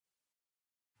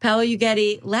Paolo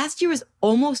Uggetti, last year was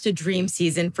almost a dream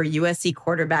season for USC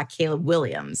quarterback Caleb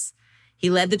Williams. He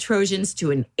led the Trojans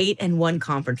to an 8-1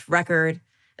 conference record,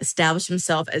 established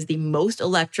himself as the most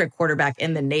electric quarterback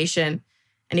in the nation,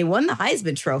 and he won the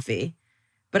Heisman Trophy.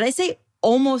 But I say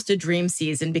almost a dream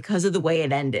season because of the way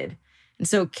it ended. And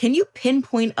so can you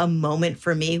pinpoint a moment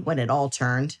for me when it all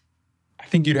turned? I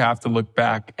think you'd have to look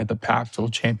back at the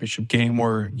Pac-12 championship game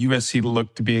where USC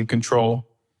looked to be in control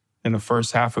in the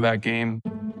first half of that game.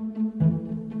 On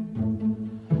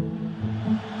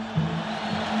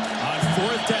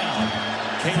fourth down,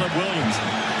 Caleb Williams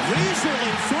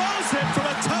leisurely throws it for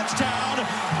a touchdown.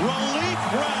 Relief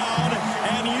round,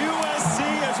 and USC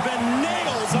has been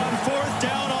nails on fourth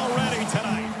down already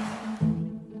tonight.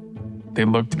 They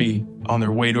looked to be on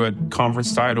their way to a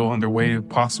conference title, on their way to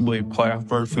possibly a playoff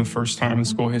berth for the first time in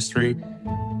school history,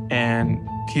 and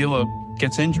Caleb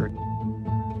gets injured.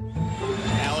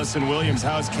 Allison Williams,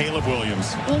 how's Caleb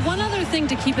Williams? Well, one other thing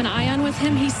to keep an eye on with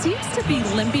him, he seems to be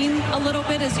limping a little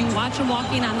bit as you watch him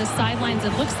walking on the sidelines.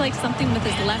 It looks like something with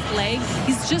his left leg.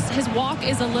 His walk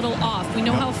is a little off. We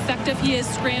know how effective he is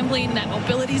scrambling. That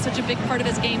mobility is such a big part of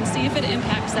his game. See if it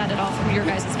impacts that at all from your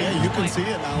guys' vantage Yeah, you can point. see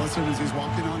it, Allison, as he's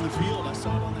walking on the field. I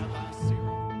saw it on that last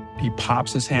series. He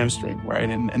pops his hamstring, right?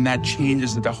 And that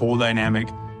changes the whole dynamic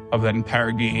of that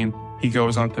entire game. He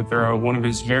goes on to throw one of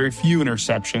his very few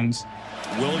interceptions.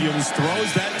 Williams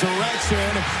throws that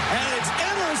direction, and it's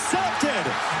intercepted.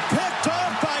 Picked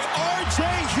off by R.J.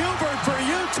 Hubert for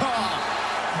Utah.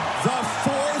 The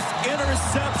fourth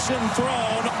interception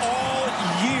thrown all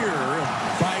year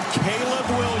by Caleb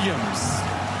Williams.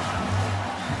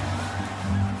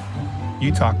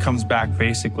 Utah comes back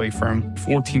basically from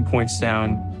 14 points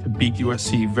down to beat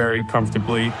USC very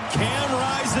comfortably. Cam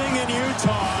Rising and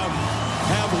Utah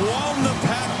have won the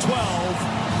Pac-12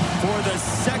 for the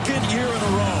second year in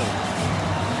a row.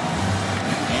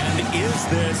 And is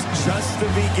this just the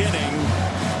beginning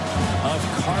of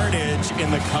carnage in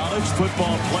the college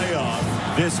football playoff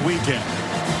this weekend?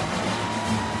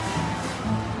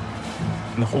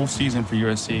 And the whole season for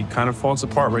USC kind of falls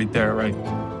apart right there, right?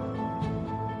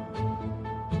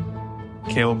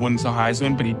 Caleb wins the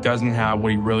Heisman, but he doesn't have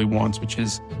what he really wants, which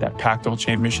is that Pac-12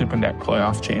 championship and that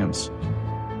playoff chance.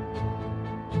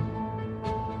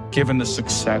 Given the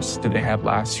success that they had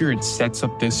last year, it sets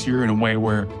up this year in a way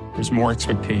where there's more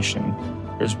expectation,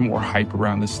 there's more hype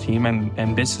around this team,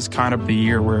 and this is kind of the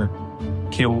year where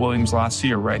Caleb Williams last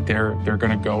year, right there, they're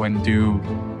going to go and do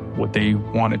what they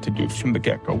wanted to do from the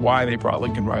get-go. Why they brought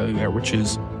Lincoln Riley there, which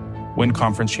is win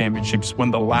conference championships,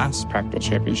 win the last Pac-12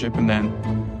 championship, and then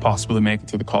possibly make it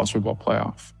to the college football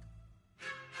playoff.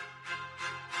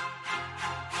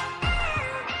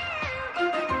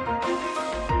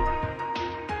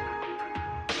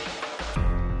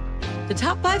 The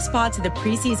top 5 spots of the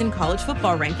preseason college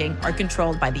football ranking are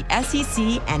controlled by the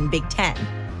SEC and Big Ten,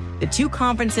 the two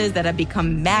conferences that have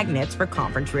become magnets for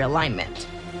conference realignment.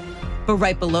 But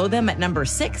right below them at number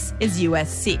 6 is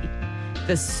USC,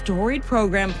 the storied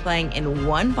program playing in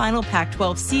one final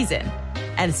Pac-12 season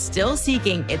and still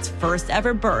seeking its first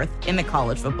ever berth in the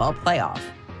college football playoff.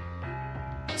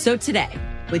 So today,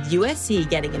 with USC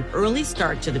getting an early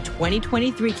start to the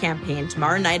 2023 campaign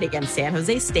tomorrow night against San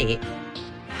Jose State,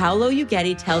 Paolo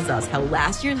Uggetti tells us how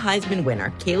last year's Heisman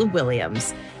winner, Caleb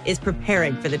Williams, is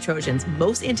preparing for the Trojans'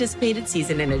 most anticipated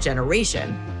season in a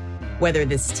generation, whether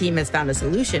this team has found a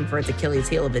solution for its Achilles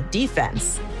heel of the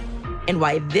defense, and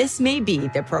why this may be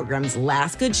the program's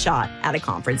last good shot at a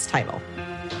conference title.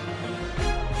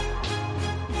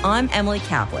 I'm Emily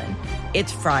Kaplan.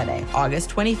 It's Friday, August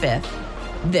 25th.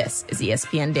 This is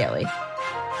ESPN Daily.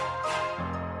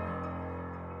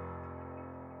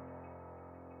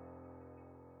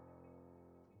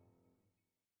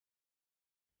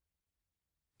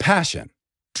 Passion,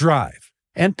 drive,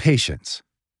 and patience.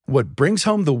 What brings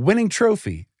home the winning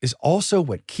trophy is also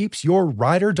what keeps your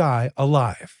ride or die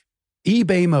alive.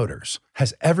 eBay Motors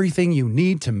has everything you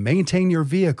need to maintain your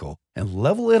vehicle and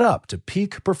level it up to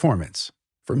peak performance.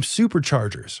 From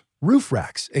superchargers, roof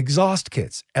racks, exhaust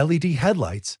kits, LED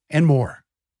headlights, and more.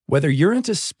 Whether you're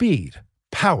into speed,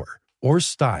 power, or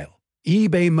style,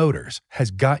 eBay Motors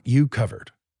has got you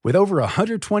covered. With over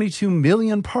 122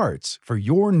 million parts for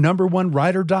your number one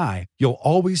ride or die, you'll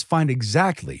always find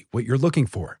exactly what you're looking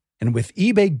for. And with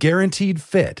eBay Guaranteed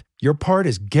Fit, your part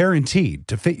is guaranteed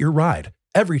to fit your ride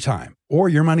every time or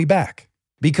your money back.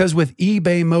 Because with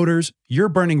eBay Motors, you're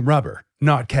burning rubber,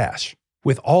 not cash.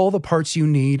 With all the parts you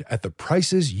need at the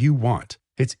prices you want,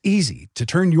 it's easy to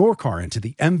turn your car into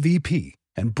the MVP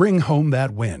and bring home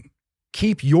that win.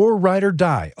 Keep your ride or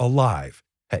die alive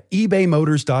at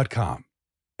ebaymotors.com.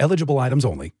 Eligible items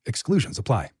only. Exclusions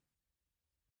apply.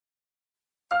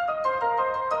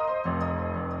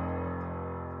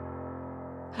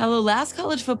 Hello, last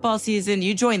college football season,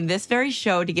 you joined this very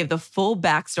show to give the full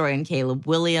backstory on Caleb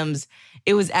Williams.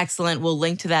 It was excellent. We'll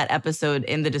link to that episode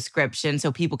in the description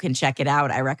so people can check it out.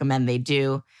 I recommend they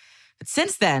do. But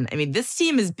since then, I mean, this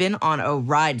team has been on a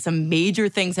ride. Some major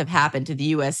things have happened to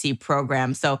the USC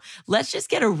program. So let's just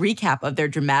get a recap of their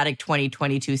dramatic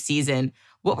 2022 season.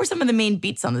 What were some of the main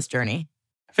beats on this journey?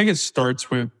 I think it starts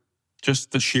with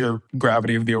just the sheer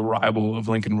gravity of the arrival of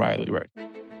Lincoln Riley, right?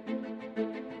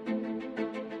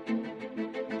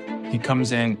 He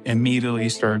comes in, immediately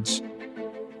starts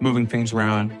moving things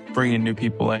around, bringing new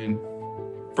people in,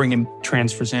 bringing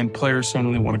transfers in. Players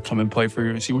suddenly want to come and play for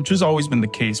USC, which has always been the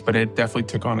case, but it definitely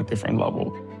took on a different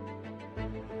level.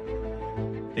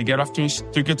 They get off to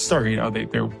a good start. You know,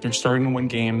 they're starting to win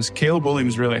games. Caleb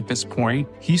Williams, really, at this point,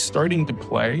 he's starting to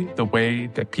play the way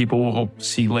that people will hope to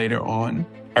see later on.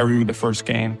 I remember the first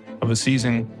game of the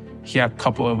season. He had a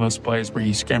couple of those plays where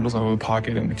he scrambles out of the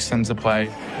pocket and extends the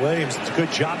play. Williams, it's a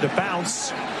good job to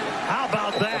bounce. How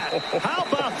about that? How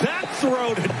about that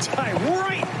throw to die?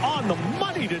 Right on the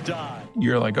money to die.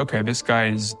 You're like, okay, this guy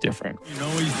is different. You know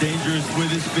he's dangerous with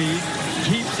his feet.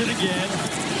 Keeps it again.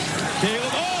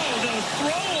 Caleb, the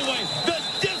throwaway, the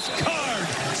discard.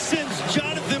 Sends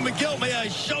Jonathan McGill, may I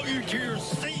show you to your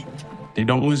seat? They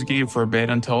don't lose a game for a bit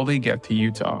until they get to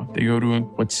Utah. They go to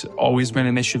what's always been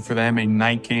an issue for them, a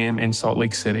night game in Salt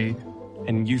Lake City.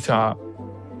 And Utah,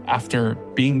 after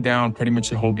being down pretty much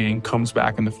the whole game, comes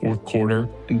back in the fourth quarter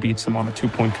and beats them on a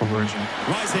 2-point conversion.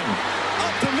 Rising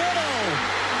up the middle.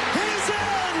 He's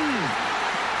in.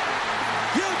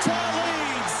 Utah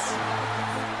leads.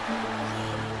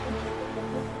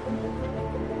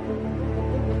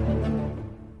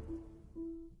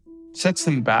 Sets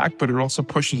them back, but it also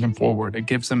pushes them forward. It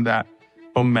gives them that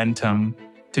momentum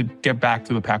to get back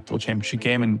to the Pac-12 championship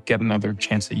game and get another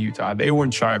chance at Utah. They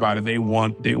weren't shy about it. They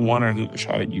wanted another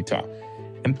shot at Utah.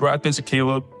 And throughout this,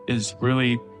 Caleb is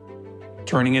really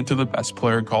turning into the best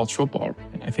player in college football.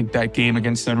 And I think that game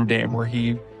against Notre Dame, where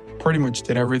he pretty much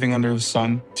did everything under the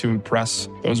sun to impress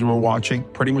those who were watching,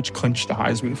 pretty much clinched the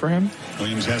Heisman for him.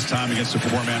 Williams has time against a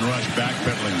four-man rush,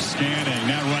 backpedaling, scanning,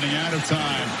 now running out of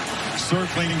time.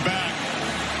 Circling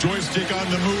back, joystick on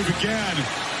the move again.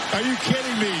 Are you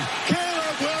kidding me?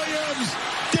 Caleb Williams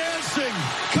dancing,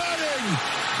 cutting,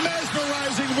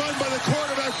 mesmerizing run by the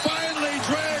quarterback, finally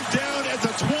dragged down at the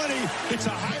 20. It's a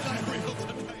highlight reel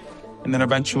tonight. And then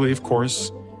eventually, of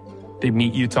course, they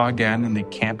meet Utah again and they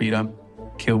can't beat them.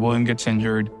 Caleb Williams gets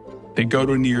injured. They go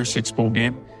to a New Year's Six bowl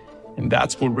game, and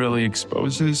that's what really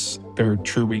exposes their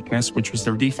true weakness, which was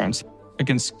their defense.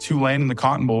 Against Tulane in the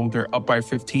Cotton Bowl, they're up by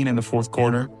 15 in the fourth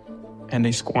quarter, and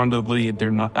they squander the lead.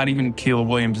 They're not even Caleb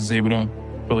Williams is able to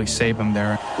really save them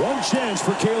there. One chance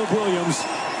for Caleb Williams.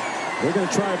 They're going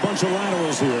to try a bunch of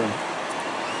laterals here.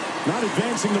 Not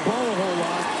advancing the ball a whole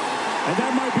lot, and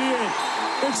that might be it.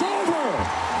 It's over.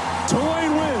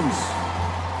 Tulane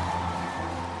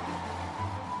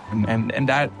wins. And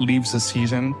that leaves the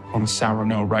season on a sour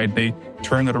note, right? They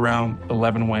turned it around,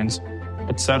 11 wins.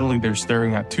 But suddenly they're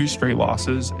staring at 2 straight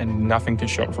losses and nothing to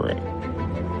show for it.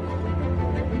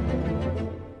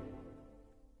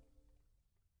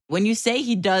 When you say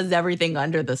he does everything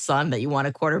under the sun that you want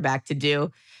a quarterback to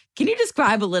do, can you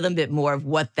describe a little bit more of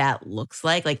what that looks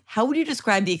like? Like, how would you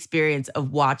describe the experience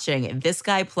of watching this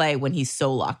guy play when he's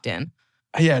so locked in?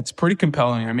 Yeah, it's pretty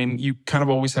compelling. I mean, you kind of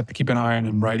always have to keep an eye on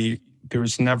him, right?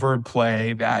 There's never a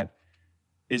play that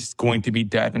is going to be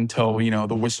dead until, you know,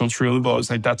 the whistle truly blows.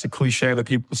 Like, that's a cliche that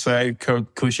people say,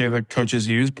 cliche that coaches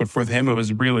use, but for him, it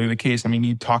was really the case. I mean,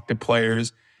 you talk to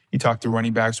players, you talk to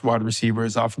running backs, wide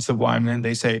receivers, offensive linemen,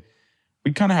 they say,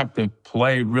 we kind of have to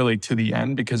play really to the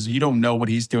end because you don't know what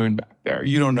he's doing back there.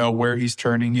 You don't know where he's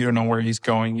turning. You don't know where he's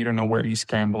going. You don't know where he's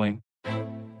scrambling.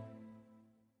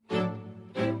 And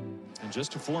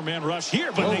just a 4-man rush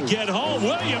here, but they get home.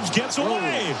 Williams gets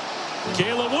away.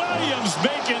 Caleb Williams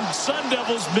making Sun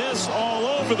Devils miss all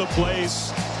over the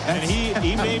place. And he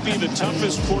may be the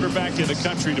toughest quarterback in the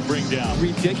country to bring down.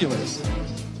 Ridiculous.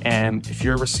 And if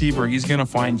you're a receiver, he's going to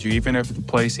find you, even if the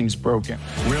play seems broken.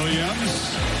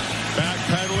 Williams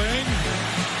backpedaling,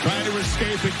 trying to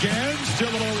escape again,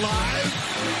 still alive.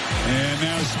 And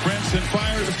now sprints and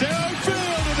fires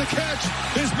downfield, and the catch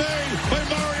is made by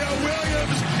Mario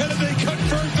Williams. And they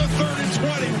convert the 3rd and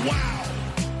 20. Wow.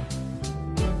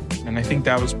 And I think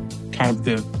that was kind of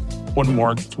the one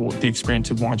mark to the experience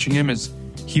of watching him is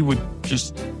he would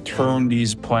just turn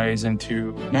these plays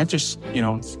into not just, you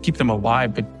know, keep them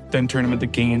alive, but then turn them into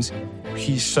gains.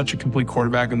 He's such a complete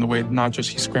quarterback in the way not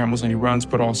just he scrambles and he runs,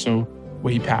 but also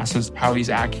way he passes, how he's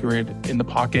accurate in the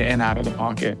pocket and out of the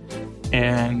pocket.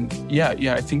 And yeah,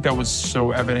 I think that was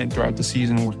so evident throughout the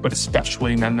season, but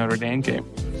especially in that Notre Dame game.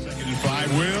 2nd and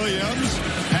 5, Williams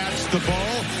pats the ball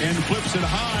and flips it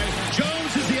high.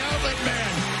 Jones is the outlet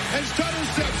man, and Stutter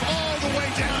steps all the way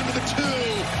down to the 2.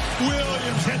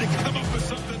 Williams had to come up with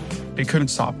something. They couldn't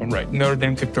stop him, right? Notre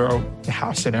Dame could throw the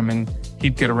house at him, and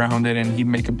he'd get around it, and he'd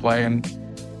make a play, and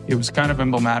it was kind of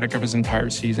emblematic of his entire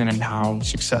season and how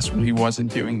successful he was in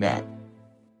doing that.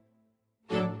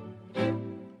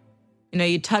 You know,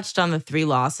 you touched on the 3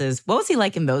 losses. What was he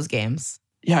like in those games?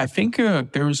 Yeah, I think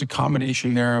there was a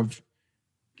combination there of,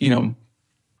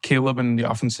 Caleb and the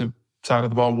offensive side of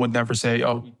the ball would never say,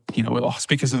 we lost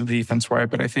because of the defense, right?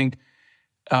 But I think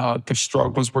the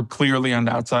struggles were clearly on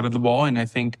the outside of the ball, and I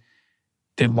think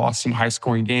they lost some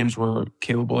high-scoring games where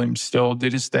Caleb Williams still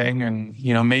did his thing, and,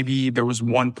 maybe there was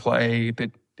one play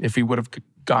that if he would have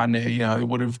gotten it, it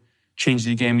would have changed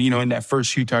the game. In that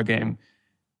first Utah game,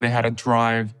 they had a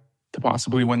drive to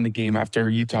possibly win the game after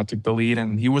Utah took the lead,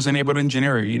 and he wasn't able to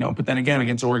engineer it, But then again,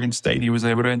 against Oregon State, he was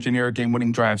able to engineer a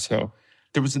game-winning drive. So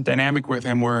there was a dynamic with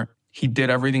him where he did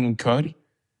everything he could,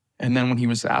 and then when he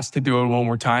was asked to do it one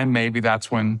more time, maybe that's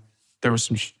when there was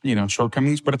some,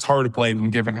 shortcomings. But it's hard to blame him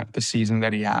given the season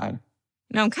that he had.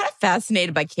 I'm kind of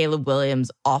fascinated by Caleb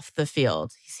Williams off the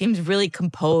field. He seems really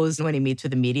composed when he meets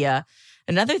with the media.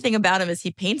 Another thing about him is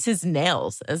he paints his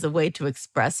nails as a way to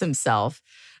express himself.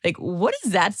 Like, what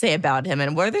does that say about him?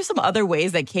 And were there some other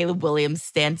ways that Caleb Williams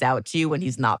stands out to you when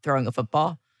he's not throwing a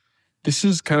football? This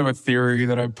is kind of a theory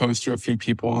that I've posed to a few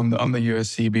people on the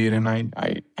USC beat, and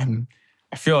I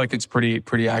feel like it's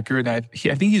pretty accurate. I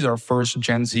think he's our first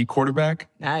Gen Z quarterback.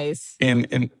 Nice.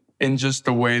 In just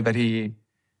the way that he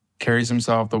carries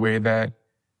himself, the way that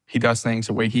he does things,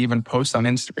 the way he even posts on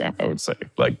Instagram, I would say.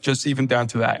 Like, just even down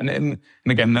to that. And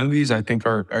again, none of these, I think,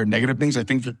 are negative things. I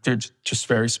think that they're just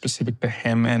very specific to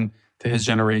him and to his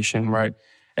generation, right?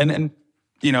 And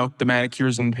the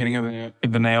manicures and painting of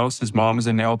the nails. His mom is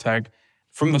a nail tech.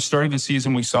 From the start of the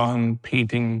season, we saw him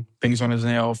painting things on his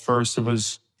nail. First, it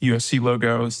was USC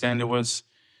logos. Then it was,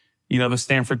 the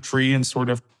Stanford tree and sort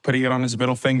of putting it on his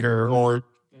middle finger. Or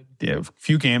a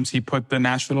few games, he put the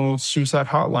National Suicide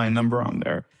Hotline number on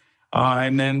there.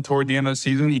 And then toward the end of the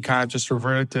season, he kind of just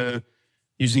reverted to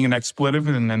using an expletive,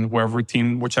 and then whichever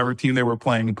team they were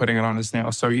playing, putting it on his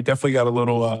nail. So he definitely got a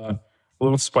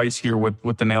little spice here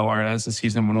with the nail art as the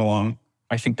season went along.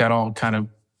 I think that all kind of,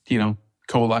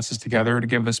 coalesces together to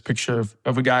give this picture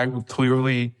of a guy who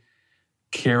clearly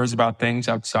cares about things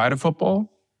outside of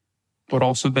football, but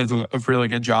also does a really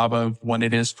good job of when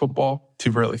it is football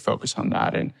to really focus on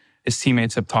that. And his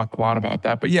teammates have talked a lot about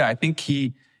that. But yeah, I think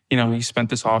he spent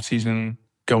this offseason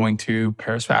going to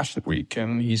Paris Fashion Week,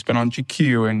 and he's been on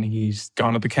GQ, and he's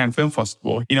gone to the Cannes Film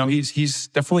Festival. He's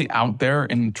definitely out there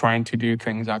and trying to do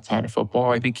things outside of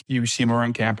football. I think you see him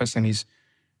around campus, and he's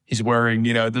wearing,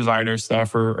 designer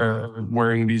stuff or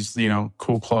wearing these,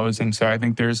 cool clothes. And so I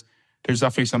think there's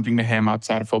definitely something to him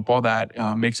outside of football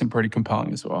that makes him pretty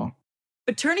compelling as well.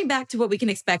 But turning back to what we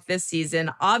can expect this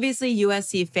season, obviously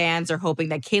USC fans are hoping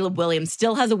that Caleb Williams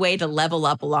still has a way to level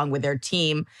up along with their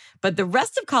team. But the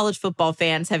rest of college football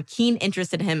fans have keen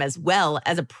interest in him as well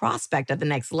as a prospect at the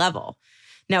next level.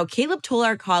 Now, Caleb told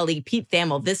our colleague Pete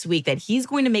Thamel this week that he's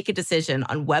going to make a decision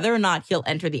on whether or not he'll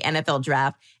enter the NFL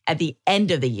draft at the end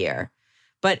of the year.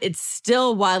 But it's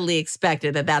still widely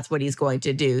expected that that's what he's going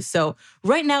to do. So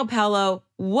right now, Paolo,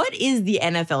 what is the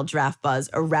NFL draft buzz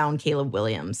around Caleb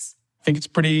Williams? I think it's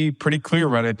pretty clear,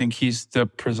 right? I think he's the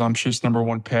presumptuous number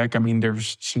 1 pick. I mean,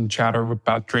 there's some chatter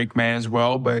about Drake May as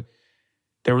well, but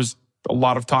there was a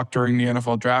lot of talk during the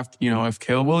NFL draft. If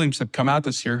Caleb Williams had come out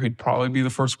this year, he'd probably be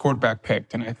the first quarterback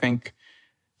picked. And I think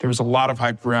there was a lot of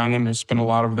hype around him. There's been a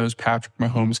lot of those Patrick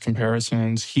Mahomes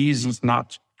comparisons. He's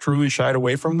not truly shied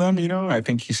away from them. I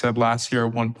think he said last year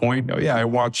at one point, I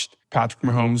watched Patrick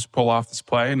Mahomes pull off this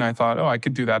play, and I thought, I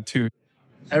could do that too.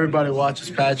 Everybody watches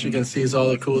Patrick and sees all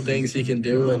the cool things he can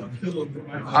do.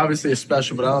 And obviously it's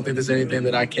special, but I don't think there's anything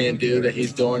that I can't do that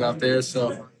he's doing out there.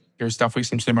 So there's definitely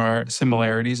some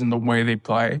similarities in the way they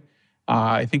play.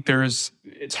 I think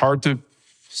it's hard to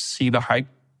see the hype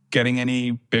getting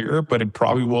any bigger, but it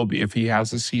probably will be if he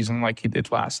has a season like he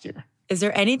did last year. Is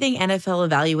there anything NFL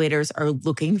evaluators are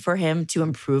looking for him to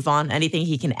improve on? Anything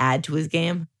he can add to his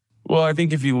game? Well, I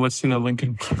think if you listen to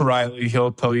Lincoln Riley,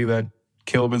 he'll tell you that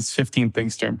Caleb has 15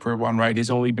 things to improve on, right? He's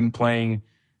only been playing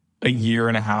a year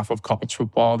and a half of college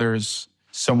football. There's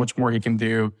so much more he can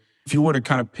do. If you were to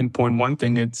kind of pinpoint one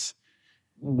thing, it's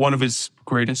one of his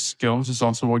greatest skills is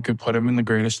also what could put him in the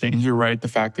greatest danger, right? The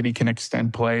fact that he can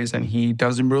extend plays and he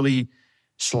doesn't really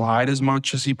slide as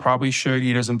much as he probably should.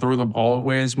 He doesn't throw the ball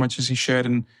away as much as he should.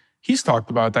 And he's talked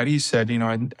about that. He said,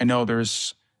 I know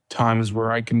there's times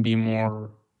where I can be more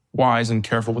wise and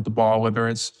careful with the ball, whether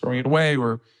it's throwing it away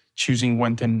or choosing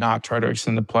when to not try to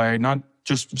extend the play, not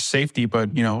just safety,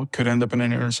 but, could end up in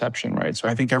an interception, right? So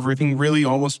I think everything really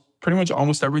pretty much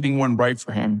almost everything went right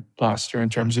for him last year in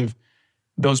terms of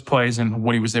those plays and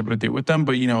what he was able to do with them.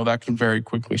 But, that can very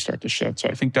quickly start to shift. So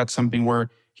I think that's something where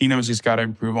he knows he's got to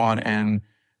improve on, and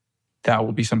that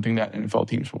will be something that NFL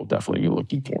teams will definitely be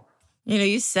looking for.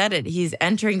 You said it. He's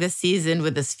entering the season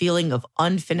with this feeling of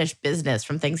unfinished business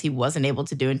from things he wasn't able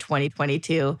to do in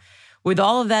 2022. With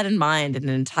all of that in mind and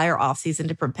an entire offseason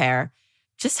to prepare,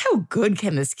 just how good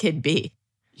can this kid be?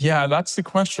 Yeah, that's the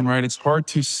question, right? It's hard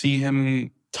to see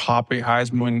him top a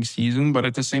Heisman winning season, but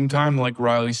at the same time, like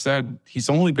Riley said, he's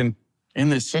only been in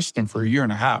this system for a year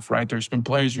and a half, right? There's been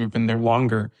players who've been there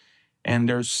longer, and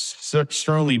there's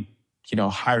certainly,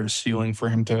 higher ceiling for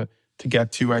him to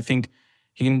get to. I think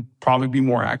he can probably be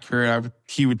more accurate.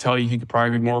 He would tell you he could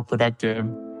probably be more productive.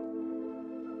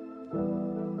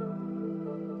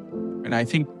 And I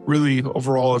think really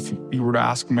overall, if you were to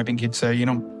ask him, I think he'd say,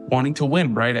 wanting to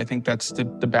win, right? I think that's the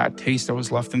bad taste that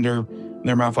was left in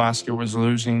their mouth last year, was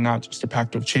losing not just the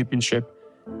Pac-12 championship,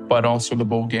 but also the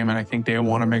bowl game. And I think they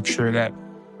want to make sure that,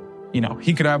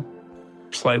 he could have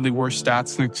slightly worse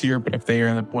stats next year, but if they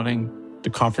end up winning the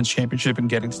conference championship and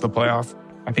getting to the playoff,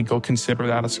 I think he'll consider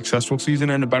that a successful season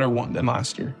and a better one than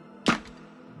last year.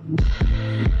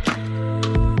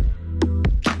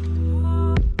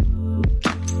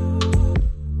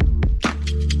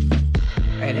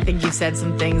 Right, I think you said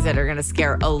some things that are going to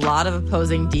scare a lot of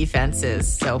opposing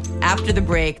defenses. So after the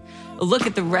break, a look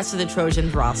at the rest of the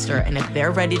Trojans roster and if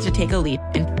they're ready to take a leap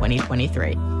in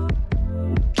 2023.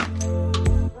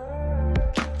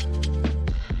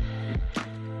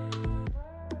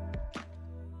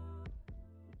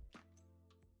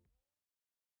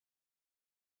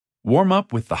 Warm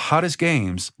up with the hottest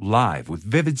games live with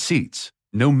Vivid Seats.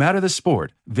 No matter the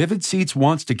sport, Vivid Seats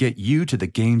wants to get you to the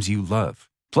games you love.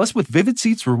 Plus, with Vivid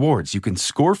Seats rewards, you can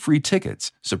score free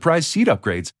tickets, surprise seat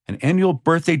upgrades, an annual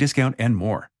birthday discount, and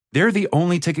more. They're the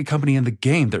only ticket company in the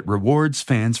game that rewards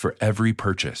fans for every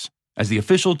purchase. As the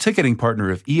official ticketing partner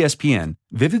of ESPN,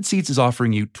 Vivid Seats is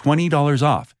offering you $20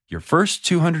 off your first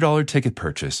 $200 ticket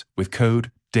purchase with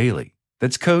code DAILY.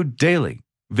 That's code DAILY.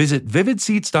 Visit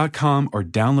vividseats.com or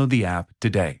download the app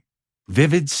today.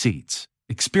 Vivid Seats.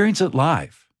 Experience it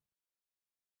live.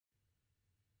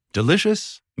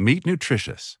 Delicious, meet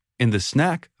nutritious. In the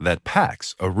snack that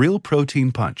packs a real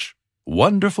protein punch.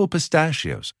 Wonderful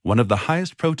Pistachios, one of the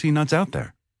highest protein nuts out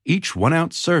there. Each 1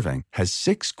 ounce serving has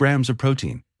 6 grams of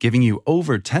protein, giving you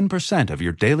over 10% of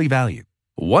your daily value.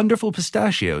 Wonderful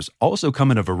Pistachios also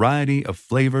come in a variety of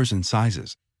flavors and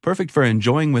sizes, perfect for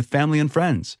enjoying with family and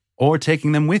friends, or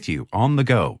taking them with you on the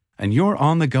go. And you're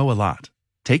on the go a lot.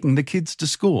 Taking the kids to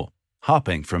school,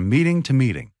 hopping from meeting to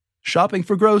meeting, shopping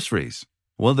for groceries.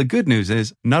 Well, the good news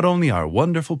is, not only are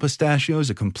Wonderful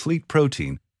Pistachios a complete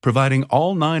protein, providing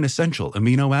all 9 essential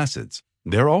amino acids,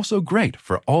 they're also great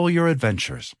for all your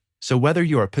adventures. So whether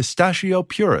you're a pistachio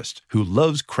purist who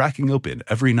loves cracking open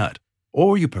every nut,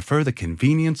 or you prefer the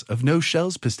convenience of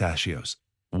no-shells pistachios,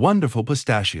 Wonderful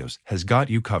Pistachios has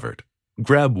got you covered.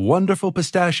 Grab Wonderful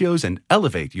Pistachios and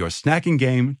elevate your snacking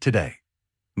game today.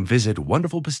 Visit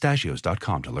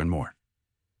wonderfulpistachios.com to learn more.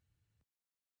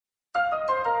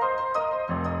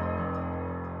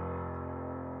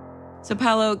 So,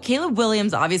 Paolo, Caleb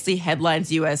Williams obviously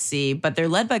headlines USC, but they're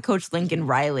led by Coach Lincoln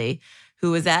Riley,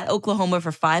 who was at Oklahoma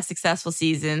for 5 successful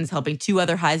seasons, helping 2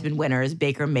 other Heisman winners,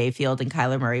 Baker Mayfield and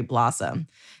Kyler Murray, blossom.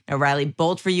 Now, Riley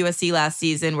bolted for USC last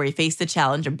season, where he faced the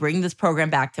challenge of bringing this program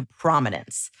back to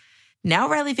prominence. Now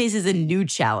Riley faces a new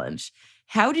challenge.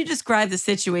 How do you describe the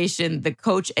situation the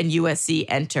coach and USC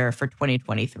enter for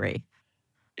 2023?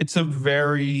 It's a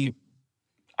very,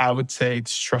 I would say,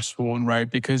 stressful one, right?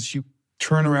 Because you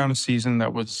turn around a season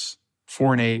that was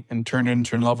 4-8 and turn it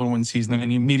into an 11-win season,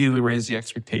 and you immediately raise the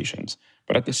expectations.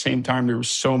 But at the same time, there was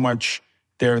so much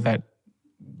there that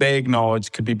they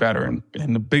acknowledged could be better. And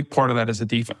the big part of that is the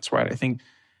defense, right? I think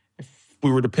if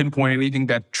we were to pinpoint anything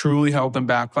that truly held them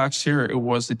back last year, it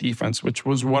was the defense, which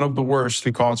was one of the worst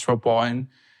in college football. And,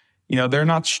 they're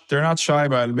not shy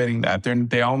about admitting that.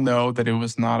 They all know that it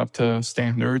was not up to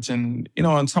standards. And,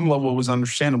 on some level, it was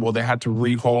understandable. They had to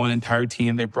rehaul an entire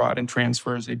team. They brought in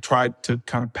transfers. They tried to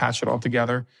kind of patch it all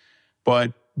together.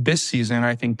 But this season,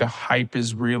 I think the hype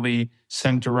is really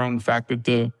centered around the fact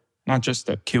that not just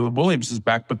that Caleb Williams is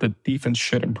back, but the defense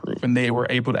should improve. And they were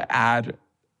able to add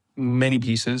many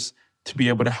pieces to be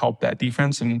able to help that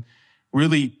defense and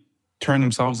really turn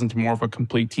themselves into more of a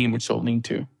complete team, which they'll need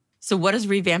to. So what does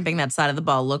revamping that side of the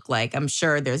ball look like? I'm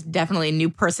sure there's definitely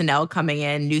new personnel coming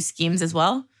in, new schemes as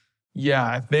well.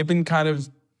 Yeah, they've been kind of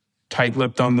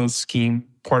tight-lipped on the scheme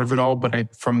part of it all,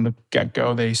 but from the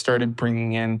get-go, they started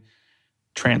bringing in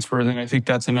transfers, and I think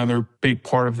that's another big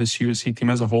part of this USC team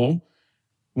as a whole.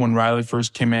 When Riley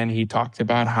first came in, he talked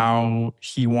about how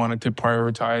he wanted to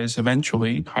prioritize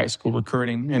eventually high school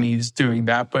recruiting, and he's doing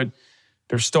that, but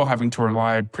they're still having to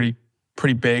rely pretty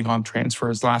big on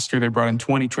transfers. Last year, they brought in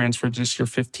 20 transfers, this year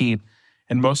 15,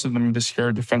 and most of them this year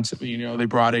are defensively. You know, they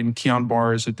brought in Keon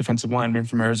Barrs, a defensive lineman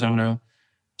from Arizona,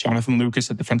 Jonathan Lucas,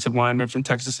 a defensive lineman from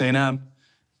Texas A&M,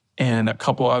 and a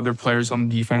couple other players on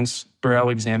defense, Bear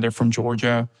Alexander from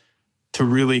Georgia, to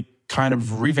really kind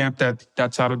of revamp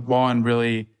that side of the ball and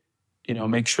really, you know,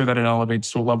 make sure that it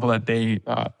elevates to a level that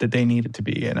they need it to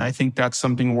be. And I think that's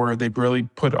something where they've really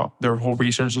put up their whole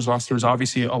resources. There's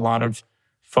obviously a lot of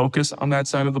focus on that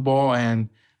side of the ball, and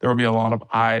there will be a lot of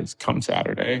eyes come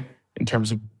Saturday in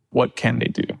terms of what can they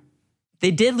do.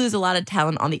 They did lose a lot of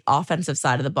talent on the offensive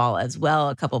side of the ball as well.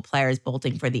 A couple players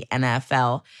bolting for the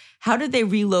NFL. How did they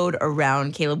reload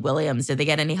around Caleb Williams? Did they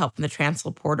get any help from the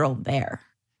transfer portal there?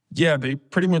 Yeah, they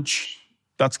pretty much,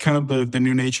 that's kind of the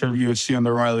new nature of USC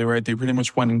under Riley, right? They pretty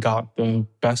much went and got the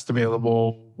best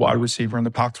available wide receiver in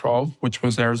the Pac-12, which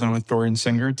was Arizona with Dorian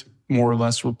Singer, to more or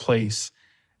less replace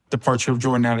departure of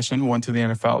Jordan Addison, who went to the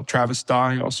NFL. Travis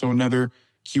Dye, also another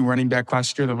key running back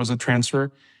last year that was a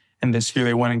transfer. And this year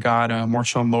they went and got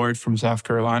Marshawn Lloyd from South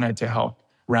Carolina to help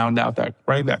round out that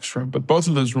running backs room. But both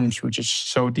of those rooms were just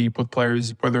so deep with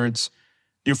players, whether it's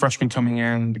new freshmen coming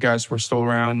in, the guys who are still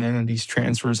around, and then these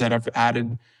transfers that have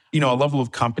added, you know, a level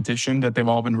of competition that they've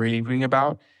all been raving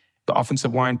about. The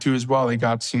offensive line too as well. They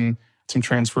got some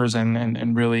transfers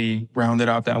and really rounded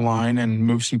out that line and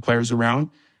moved some players around.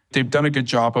 They've done a good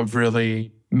job of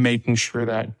really making sure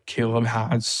that Caleb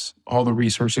has all the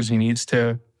resources he needs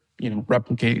to, you know,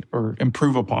 replicate or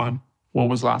improve upon what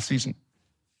was last season.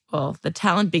 Well, the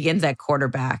talent begins at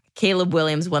quarterback. Caleb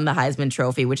Williams won the Heisman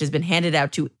Trophy, which has been handed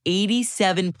out to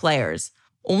 87 players.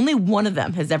 Only one of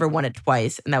them has ever won it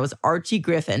twice, and that was Archie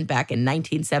Griffin back in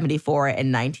 1974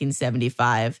 and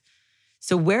 1975.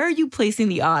 So where are you placing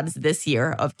the odds this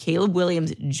year of Caleb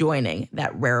Williams joining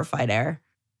that rarefied air?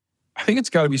 I think it's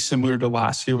got to be similar to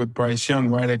last year with Bryce Young,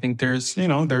 right? I think there's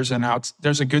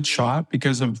a good shot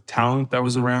because of talent that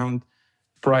was around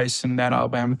Bryce and that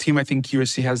Alabama team. I think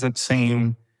USC has that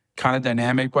same kind of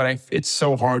dynamic, but it's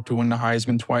so hard to win the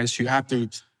Heisman twice. You have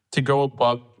to go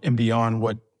above and beyond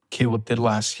what Caleb did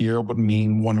last year would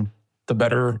mean one of the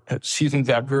better seasons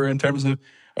ever in terms of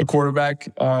a quarterback.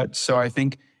 So I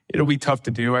think it'll be tough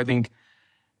to do. I think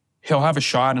he'll have a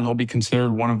shot and he'll be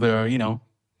considered one of the, you know,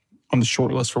 on the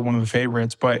short list for one of the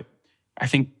favorites. But I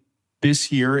think this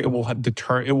year it will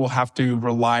have to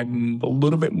rely a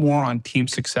little bit more on team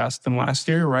success than last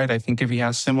year, right? I think if he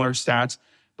has similar stats,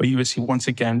 but USC once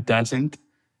again doesn't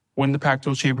win the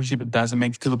Pac-12 championship, it doesn't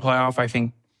make it to the playoff, I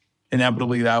think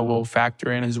inevitably that will factor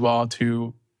in as well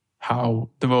to how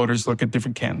the voters look at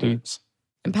different candidates.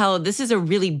 And Paolo, this is a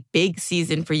really big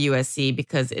season for USC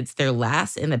because it's their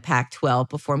last in the Pac-12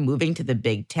 before moving to the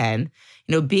Big Ten.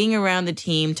 You know, being around the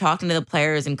team, talking to the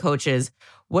players and coaches,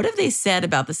 what have they said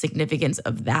about the significance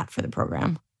of that for the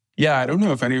program? Yeah, I don't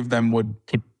know if any of them would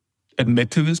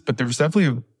admit to this, but there's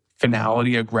definitely a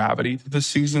finality, a gravity to this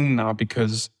season, not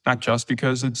just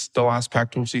because it's the last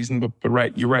Pac-12 season, but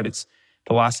right, you're right. It's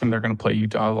the last time they're going to play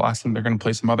Utah, the last time they're going to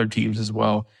play some other teams as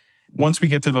well. Once we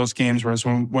get to those games,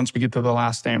 once we get to the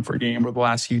last Stanford game or the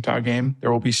last Utah game,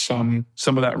 there will be some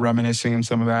of that reminiscing and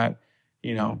some of that,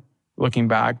 you know, looking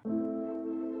back.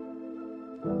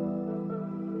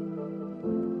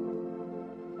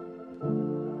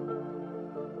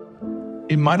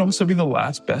 It might also be the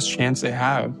last best chance they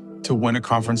have to win a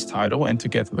conference title and to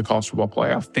get to the college football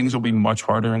playoff. Things will be much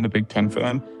harder in the Big Ten for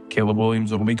them. Caleb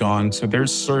Williams will be gone. So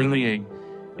there's certainly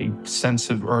a sense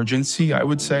of urgency, I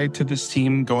would say, to this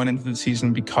team going into the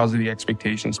season because of the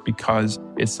expectations, because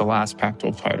it's the last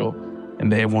Pac-12 title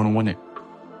and they want to win it.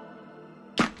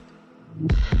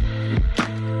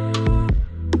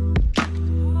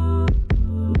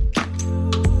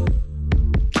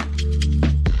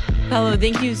 Paolo,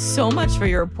 thank you so much for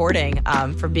your reporting,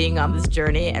 for being on this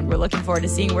journey, and we're looking forward to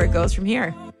seeing where it goes from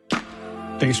here.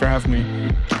 Thanks for having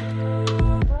me.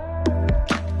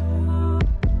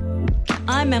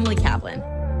 I'm Emily Kaplan.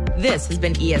 This has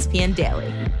been ESPN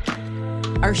Daily.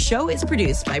 Our show is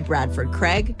produced by Bradford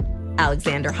Craig,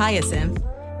 Alexander Hyacinth,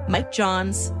 Mike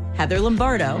Johns, Heather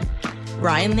Lombardo,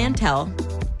 Ryan Lantel,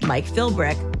 Mike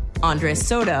Philbrick, Andres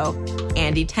Soto,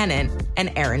 Andy Tennant,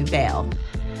 and Aaron Vale.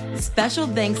 Special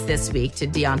thanks this week to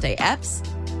Deontay Epps,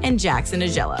 and Jackson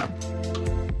Agello.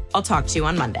 I'll talk to you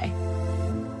on Monday.